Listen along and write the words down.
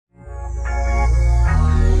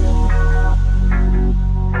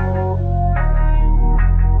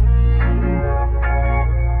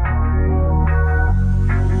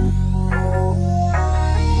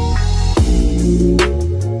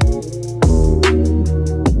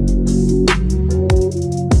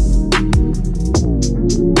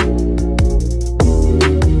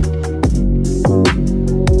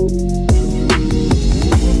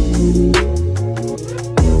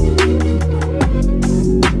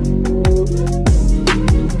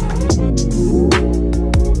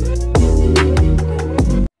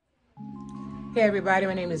everybody,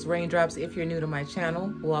 my name is Raindrops. If you're new to my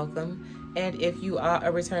channel, welcome. And if you are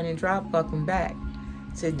a returning drop, welcome back.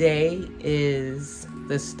 Today is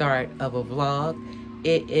the start of a vlog.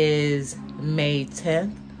 It is May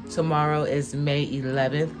 10th. Tomorrow is May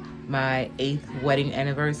 11th, my 8th wedding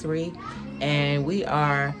anniversary. And we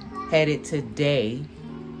are headed today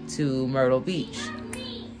to Myrtle Beach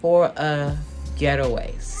for a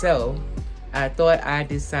getaway. So I thought I'd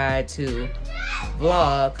decide to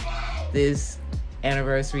vlog this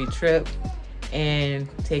anniversary trip and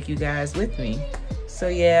take you guys with me. So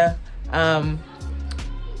yeah,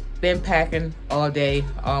 been packing all day,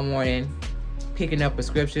 all morning, picking up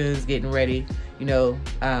prescriptions, getting ready. You know,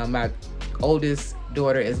 my oldest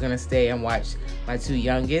daughter is gonna stay and watch my two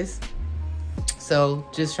youngest. So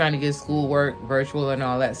just trying to get schoolwork, virtual and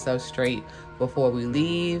all that stuff straight before we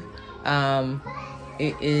leave.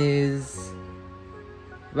 It is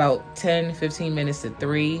about 10-15 minutes to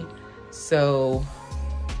 3. So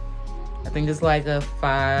I think it's like a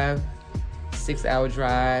 5-6 hour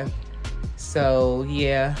drive. So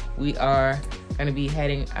yeah, we are gonna be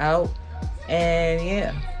heading out, and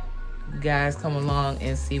yeah, you guys come along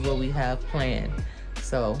and see what we have planned.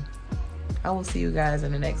 So I will see you guys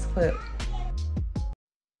in the next clip.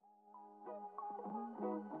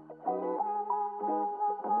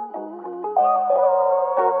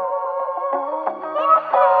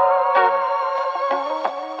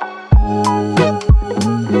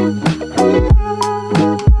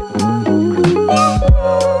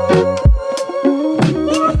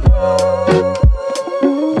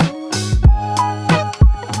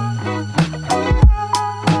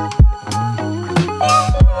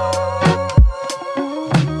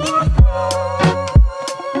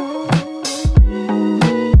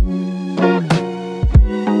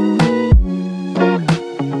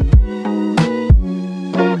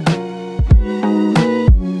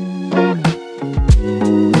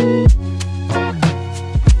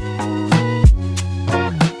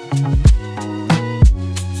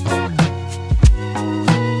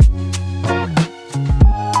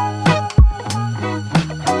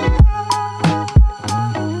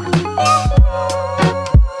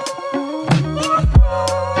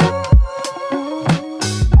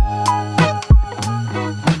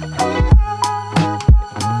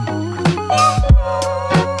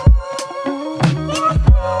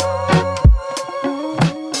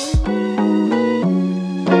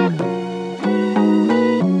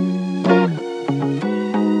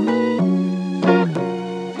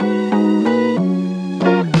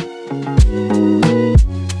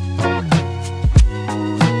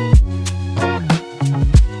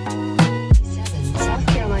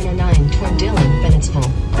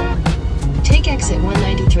 Exit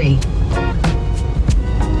 193.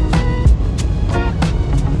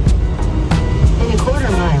 In a quarter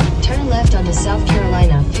mile, turn left onto South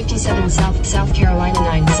Carolina 57 South, South Carolina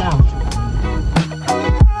 9 South.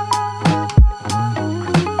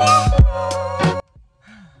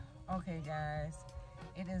 Okay guys,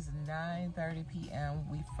 it is 9:30 p.m.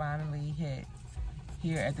 We finally hit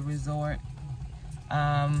here at the resort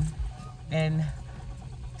in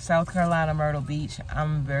South Carolina, Myrtle Beach.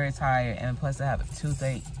 I'm very tired, and plus I have a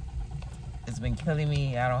toothache. It's been killing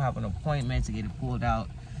me. I don't have an appointment to get it pulled out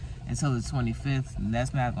until the 25th, and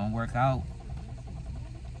that's not gonna work out.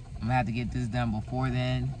 I'm gonna have to get this done before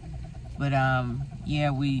then. But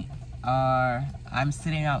yeah, I'm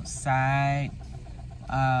sitting outside.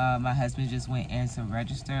 My husband just went in to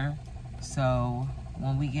register. So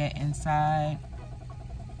when we get inside,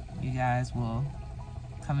 you guys will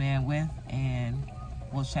come in with, and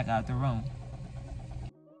we'll check out the room.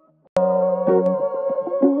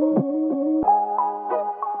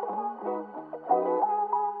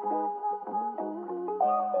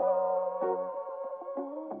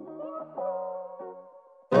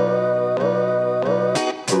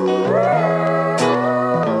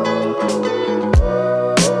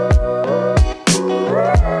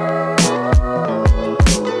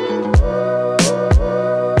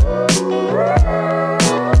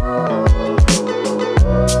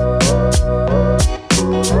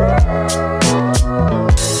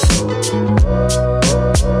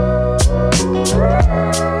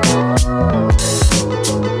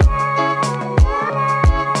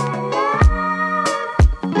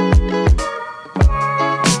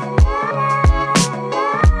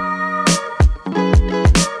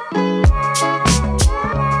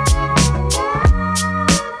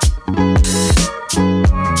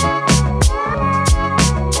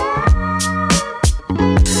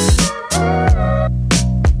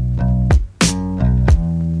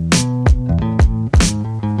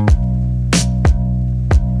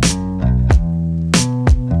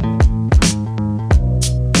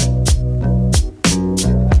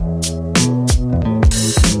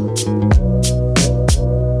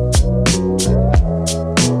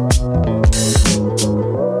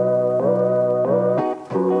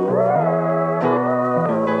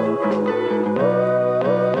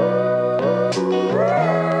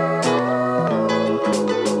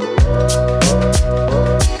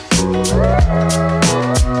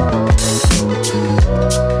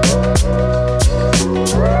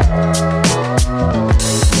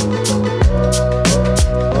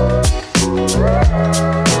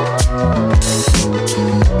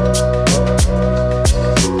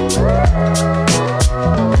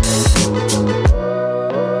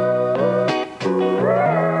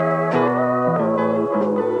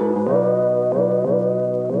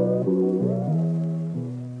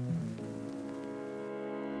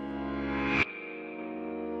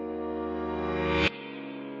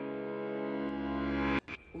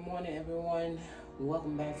 morning, everyone.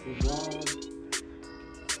 Welcome back to the vlog.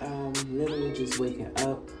 Literally just waking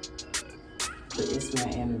up, but it's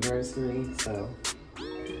my anniversary, so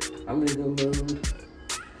I'm in a good mood.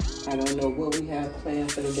 I don't know what we have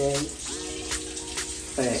planned for the day,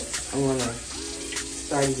 but I'm gonna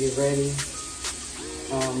start to get ready.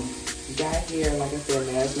 Got here, like I said,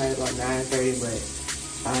 last night about 9:30, but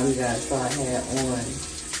we got so I had on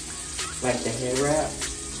like the head wrap.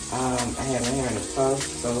 I had my hair in a puff,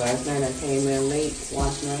 so last night I came in late,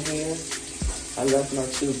 washed my hair. I left my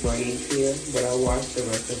 2 braids here, but I washed the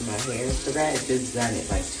rest of my hair because I had just done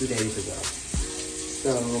it like 2 days ago.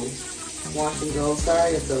 So, wash and go.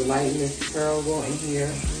 Sorry if the lighting is terrible in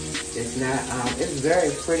here. It's not, it's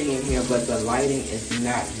very pretty in here, but the lighting is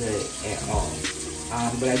not good at all.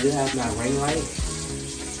 But I do have my ring light,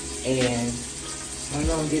 and I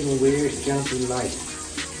know I'm getting weird jumpy lights.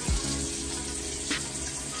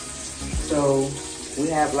 So we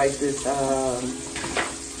have like this,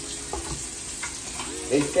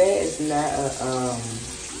 they say it's not a,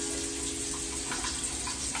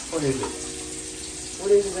 what is it?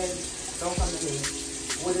 What is it, baby? Don't come to me.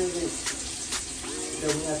 What is it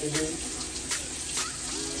that we have to do?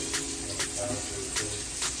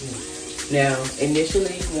 Now,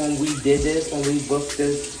 initially when we did this, when we booked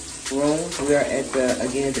this room, we are at the,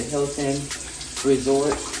 again, the Hilton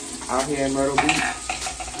Resort out here in Myrtle Beach.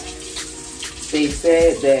 They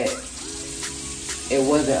said that it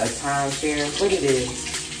wasn't a timeshare, but it is.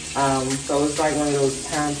 So it's like one of those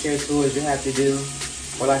timeshare tours you have to do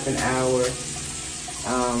for like an hour.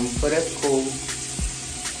 But that's cool.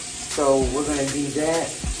 So we're gonna do that.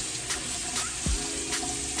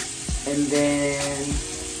 And then,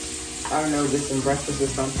 I don't know, get some breakfast or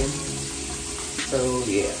something. So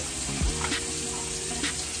yeah.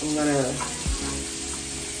 I'm gonna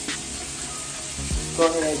go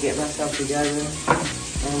ahead and get myself together,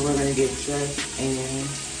 and we're gonna get dressed and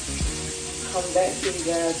come back to you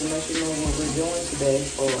guys and let you know what we're doing today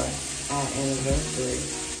for our anniversary.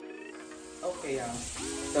 Okay, y'all.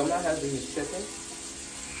 So my husband is tripping.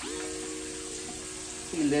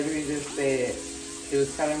 He literally just said, he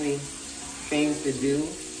was telling me things to do,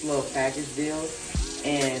 little package deals,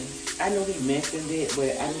 and I know he mentioned it,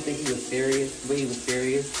 but I didn't think he was serious, but he was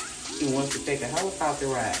serious. He wants to take a helicopter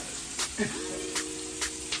ride.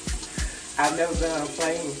 I've never been on a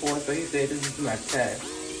plane before, so he said this is my test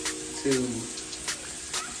to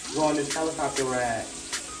go on this helicopter ride.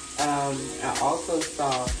 I also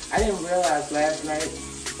saw, I didn't realize last night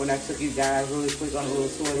when I took you guys really quick on a little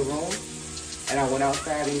tour of the room, and I went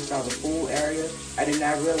outside and saw the pool area. I did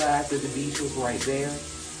not realize that the beach was right there.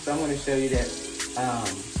 So I'm going to show you that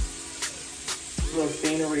little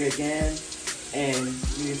scenery again, and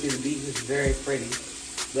you can see the beach is very pretty.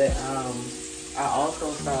 But I also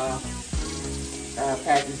saw a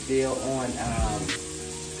package deal on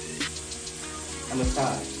a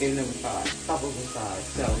massage, getting a massage, couples massage.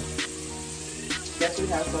 So guess we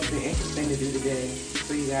have something interesting to do today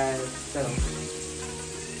for you guys. So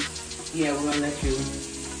yeah, we're gonna let you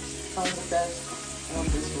come with us on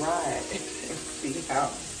this ride and see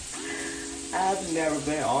how. I've never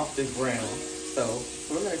been off the ground, so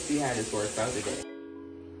we're gonna see how this works out today.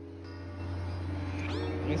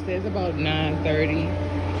 It says about 9:30.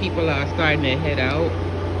 People are starting to head out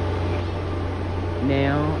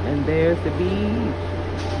now, and there's the beach.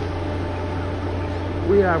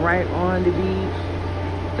 We are right on the beach.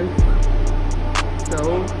 It's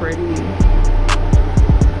so pretty.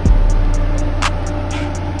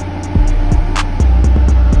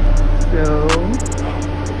 So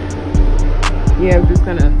yeah, I'm just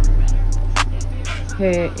gonna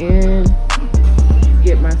head in,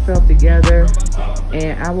 get myself together,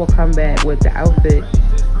 and I will come back with the outfit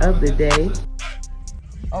of the day.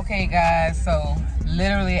 Okay guys, so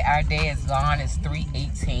literally our day is gone. It's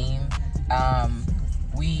 3:18.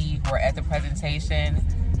 We were at the presentation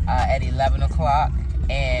at 11 o'clock,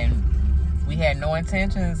 and we had no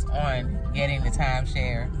intentions on getting the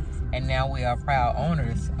timeshare, and now we are proud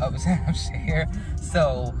owners of a timeshare.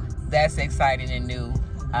 So that's exciting and new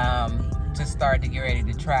to start to get ready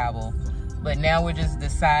to travel. But now we're just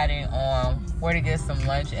deciding on where to get some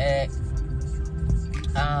lunch at,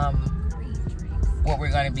 what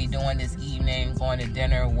we're going to be doing this evening, going to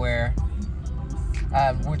dinner, where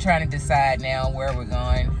we're trying to decide now where we're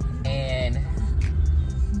going. And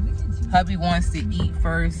hubby wants to eat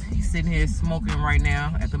first. He's sitting here smoking right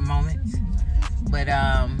now at the moment, but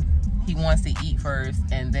he wants to eat first,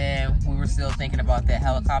 and then we were still thinking about that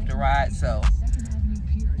helicopter ride. So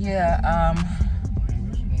yeah,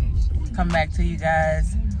 come back to you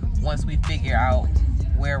guys once we figure out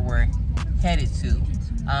where we're headed to.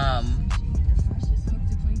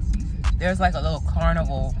 there's like a little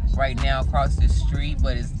carnival right now across the street,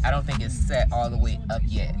 but I don't think it's set all the way up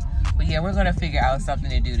yet. But yeah, we're gonna figure out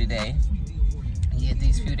something to do today and get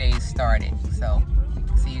these few days started. So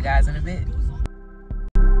see you guys in a bit.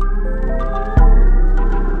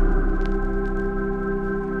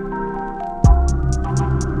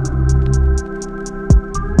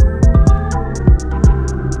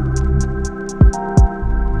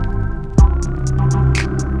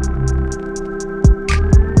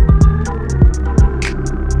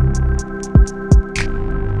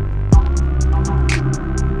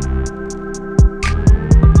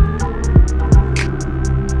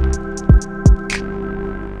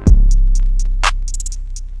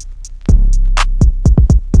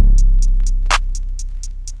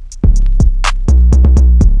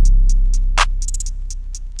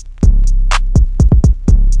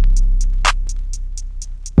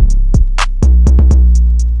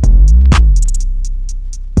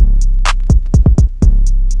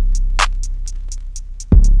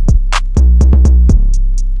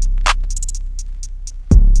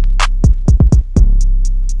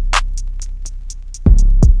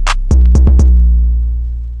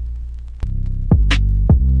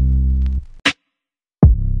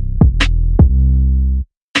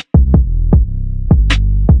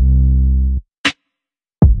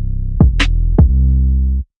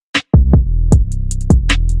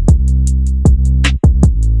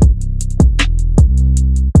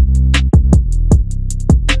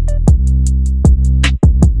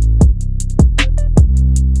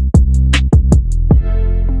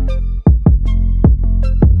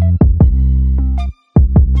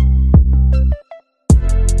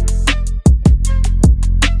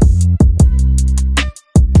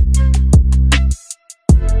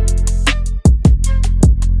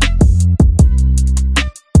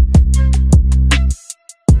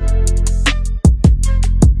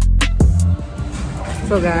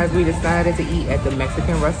 So guys, we decided to eat at the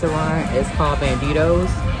Mexican restaurant. It's called Banditos.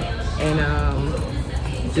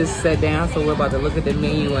 And just sat down, so we're about to look at the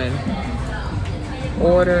menu and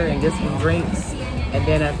order and get some drinks. And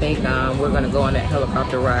then I think we're gonna go on that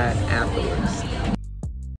helicopter ride afterwards.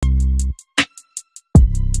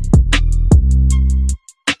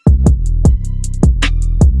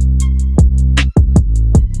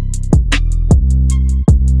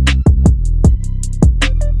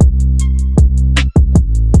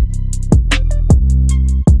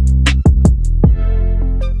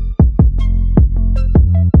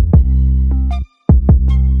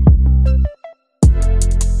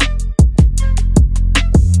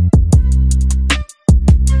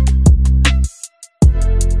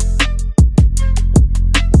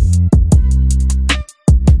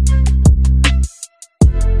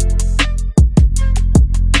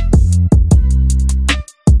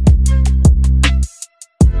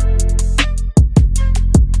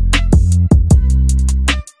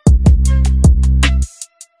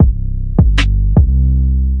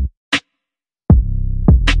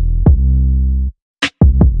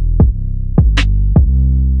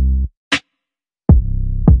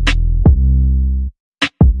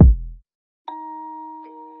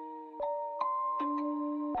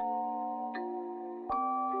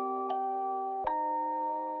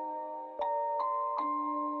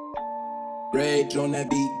 Rage on that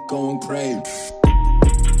beat, going crazy.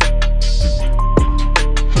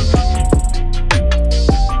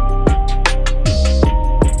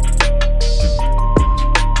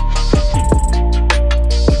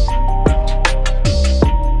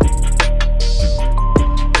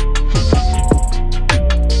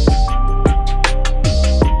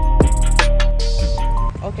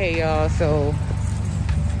 Okay, y'all, so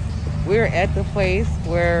we're at the place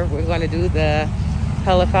where we're going to do the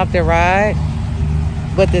helicopter ride,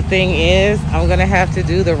 but the thing is, I'm gonna have to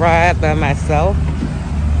do the ride by myself.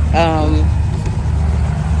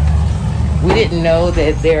 We didn't know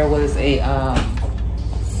that there was a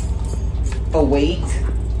weight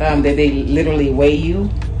that they literally weigh you,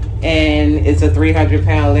 and it's a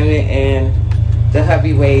 300-pound limit, and the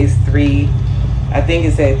hubby weighs I think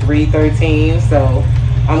it said 313. So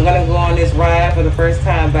I'm gonna go on this ride for the first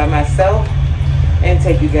time by myself and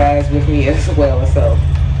take you guys with me as well. So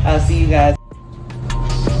I'll see you guys.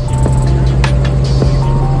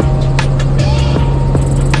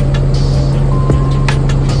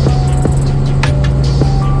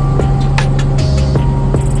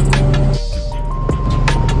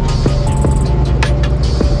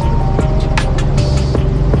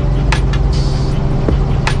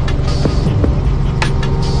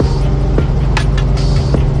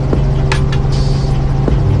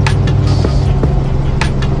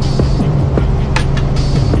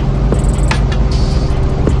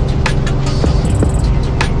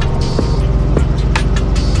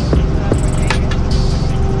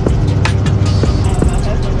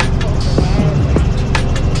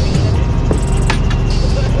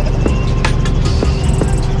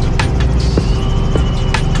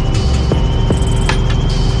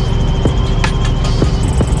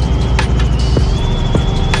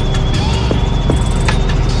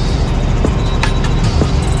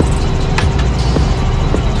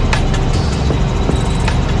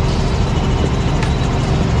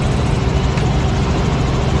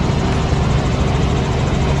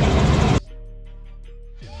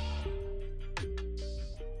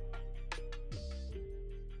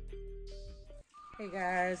 Hey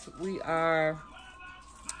guys, we are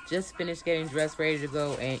just finished getting dressed, ready to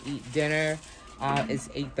go and eat dinner. It's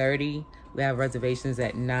 8:30. We have reservations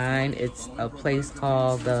at 9. It's a place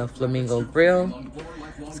called the Flamingo Grill.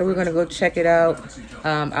 So we're gonna go check it out.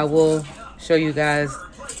 I will show you guys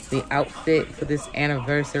the outfit for this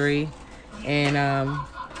anniversary and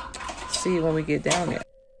see you when we get down there.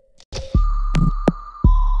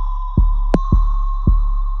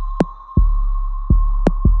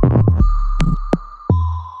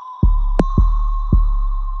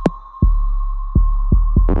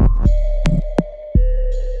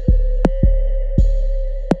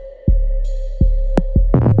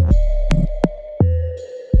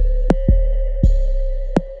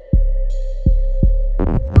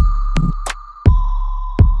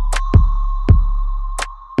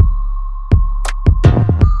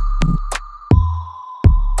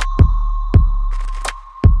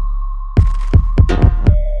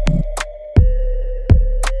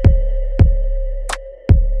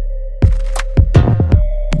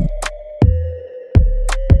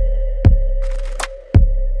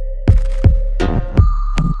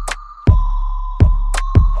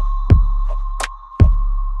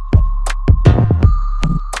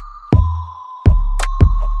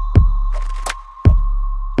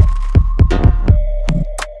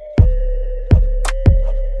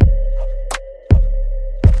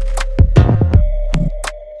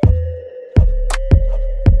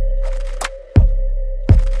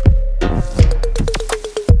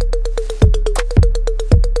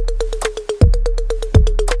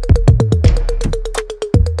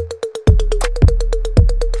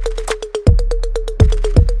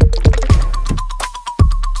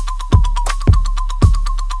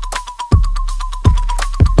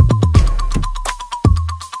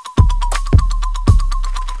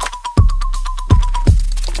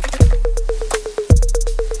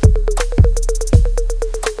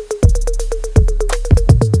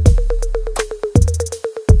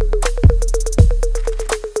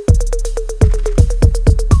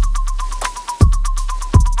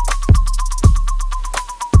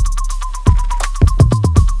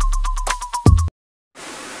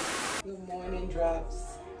 Good morning,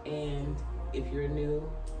 Drops, and if you're new,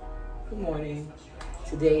 good morning.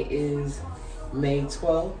 Today is May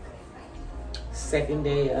 12th, second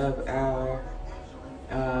day of our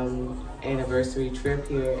anniversary trip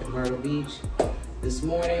here at Myrtle Beach. This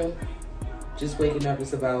morning, just waking up,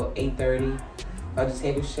 it's about 8:30. I'll just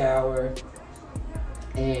take a shower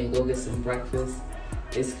and go get some breakfast.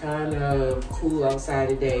 It's kind of cool outside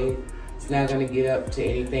today. It's not gonna get up to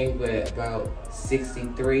anything but about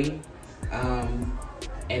 63.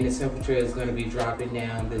 And the temperature is going to be dropping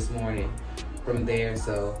down this morning from there.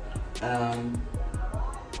 So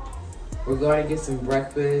we're going to get some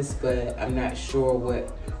breakfast, but I'm not sure what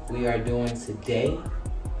we are doing today.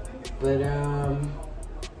 But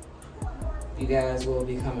you guys will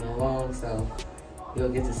be coming along, so you'll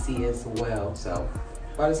get to see as well. So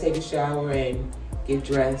I'm about to take a shower and get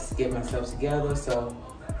dressed, get myself together. So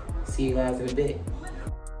see you guys in a bit.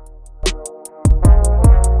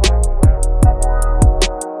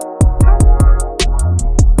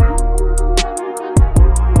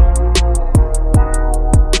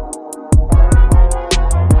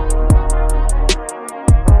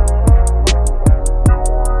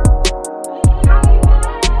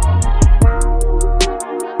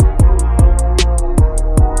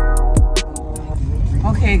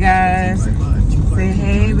 Okay guys, say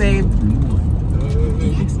hey babe.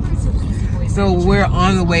 So we're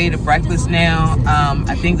on the way to breakfast now.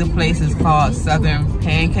 I think the place is called Southern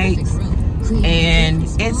Pancakes and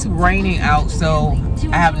it's raining out, so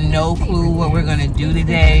I have no clue what we're gonna do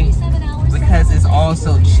today because it's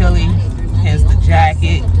also chilly, hence the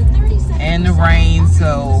jacket and the rain.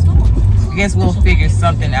 So I guess we'll figure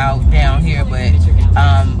something out down here, but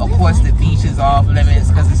of course the beach is off limits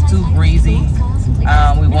because it's too breezy.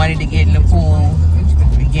 We wanted to get in the pool,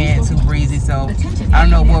 again, too breezy, so I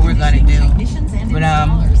don't know what we're gonna do, but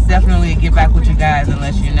definitely get back with you guys and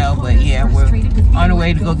let you know. But yeah, we're on the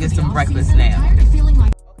way to go get some breakfast now.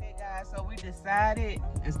 Okay guys, so we decided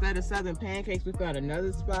instead of Southern Pancakes, we found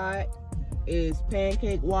another spot. It's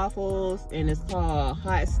Pancake Waffles and it's called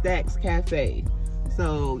Hot Stacks Cafe.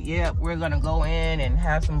 So yeah, we're gonna go in and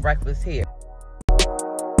have some breakfast here.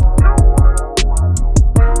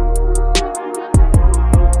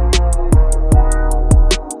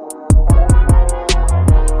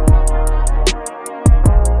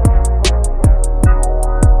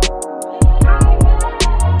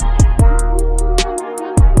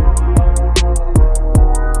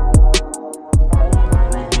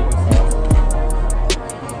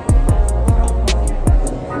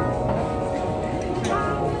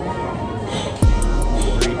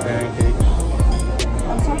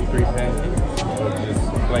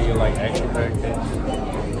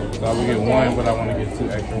 2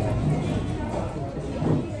 extra ones.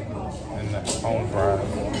 And the home fries.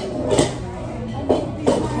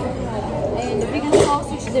 And the vegan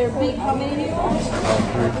sausage, they're big. How many do you want?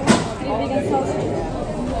 3 vegan sausages.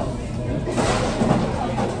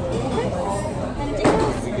 Anything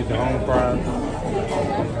else? You get the home fries.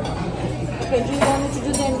 Okay, do you want me to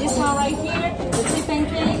do then this one right here? The 3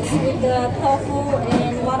 pancakes with the tofu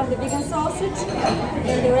and one of the vegan sausage,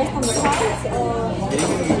 and the rest on the sides? Or...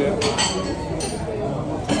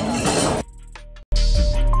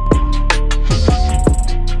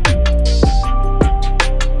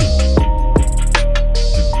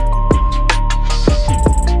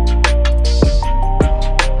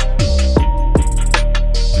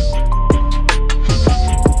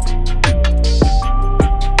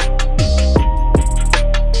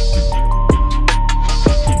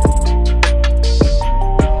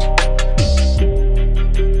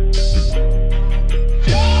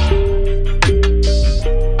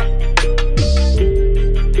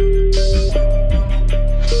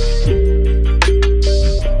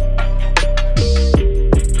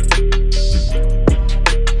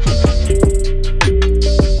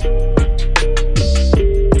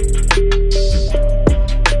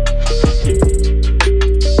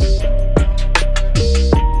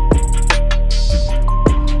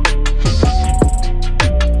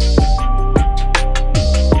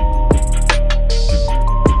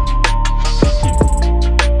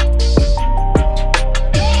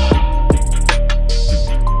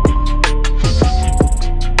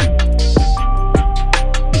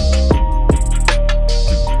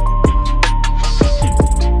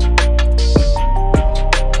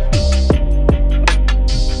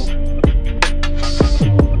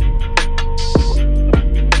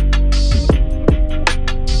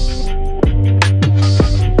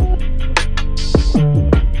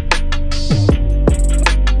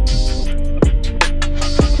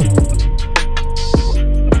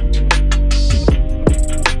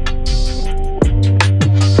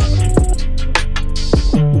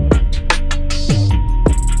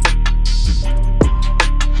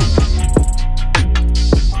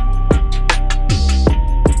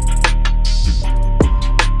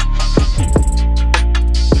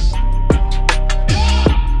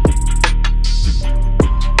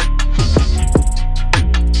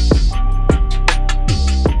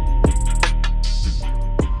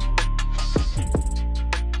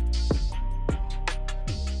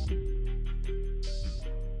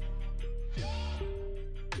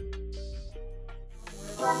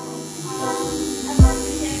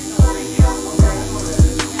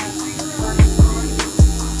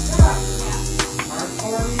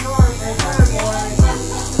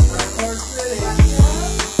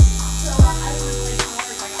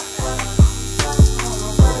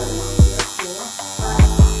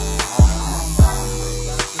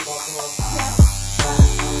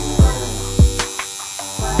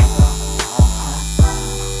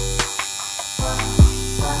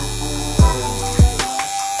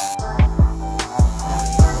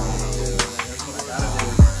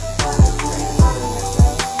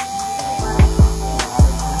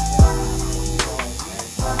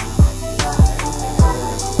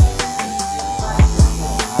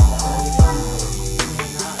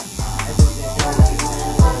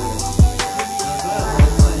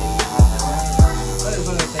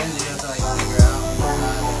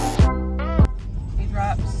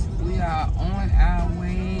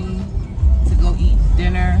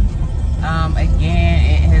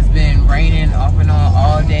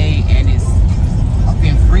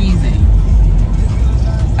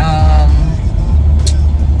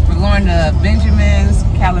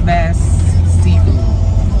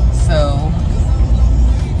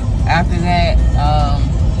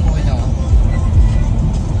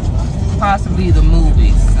 possibly the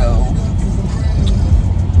movie. So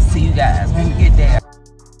see you guys when we get there.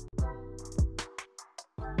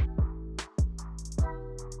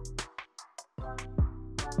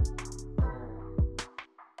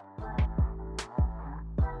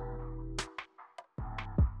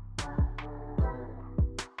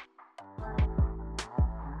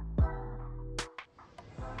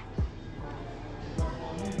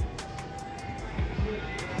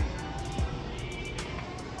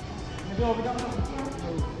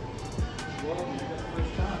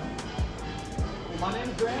 My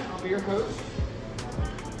name's Grant, I'll be your coach.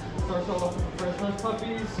 Start off with the fresh lunch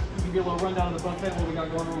puppies. You can get a little rundown of the buffet, what we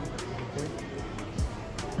got going on.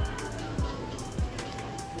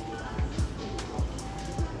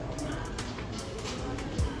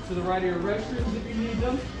 To the right of your restrooms if you need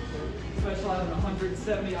them. Specialized in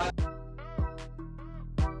 170 items.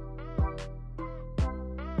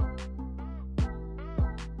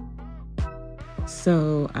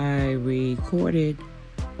 So I recorded,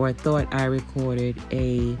 or thought I recorded,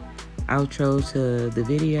 a outro to the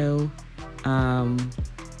video.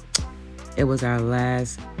 It was our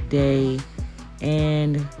last day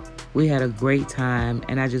and we had a great time,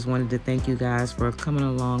 and I just wanted to thank you guys for coming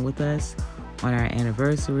along with us on our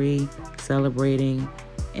anniversary, celebrating,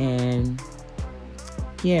 and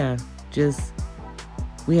yeah, just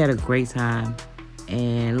we had a great time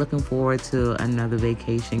and looking forward to another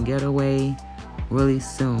vacation getaway really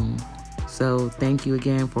soon. So thank you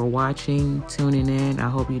again for watching, tuning in. I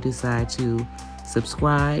hope you decide to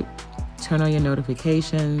subscribe, turn on your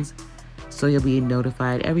notifications so you'll be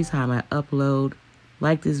notified every time I upload.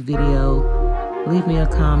 Like this video, leave me a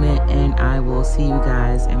comment, and I will see you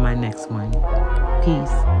guys in my next one.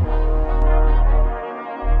 Peace.